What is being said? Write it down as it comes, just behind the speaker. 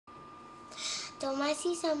Tomás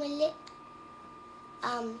y Samuel,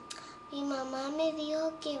 mi mamá me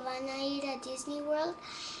dijo que van a ir a Disney World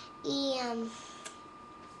y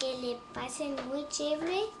que le pasen muy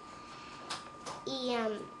chévere y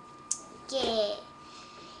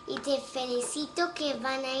te felicito que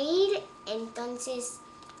van a ir, entonces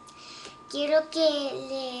quiero que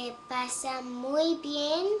le pasa muy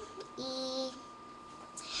bien y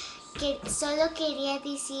que solo quería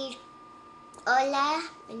decir hola,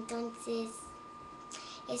 entonces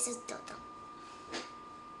eso es todo.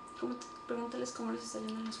 Pregúntales cómo les está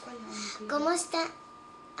yendo en la escuela.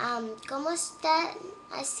 ¿Cómo están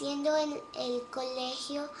haciendo en el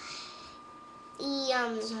colegio? Y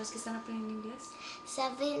 ¿Tú sabes que están aprendiendo inglés?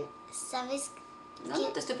 ¿Sabes No, que no,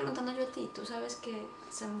 te estoy preguntando yo a ti. ¿Tú sabes que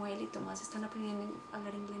Samuel y Tomás están aprendiendo a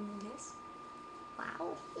hablar inglés?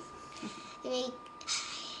 wow?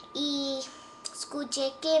 Y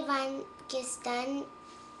escuché que están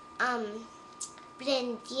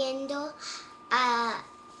aprendiendo a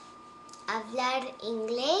hablar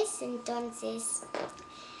inglés, entonces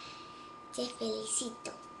te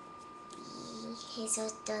felicito. Y eso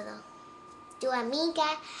es todo. Tu amiga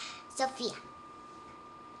Sofía.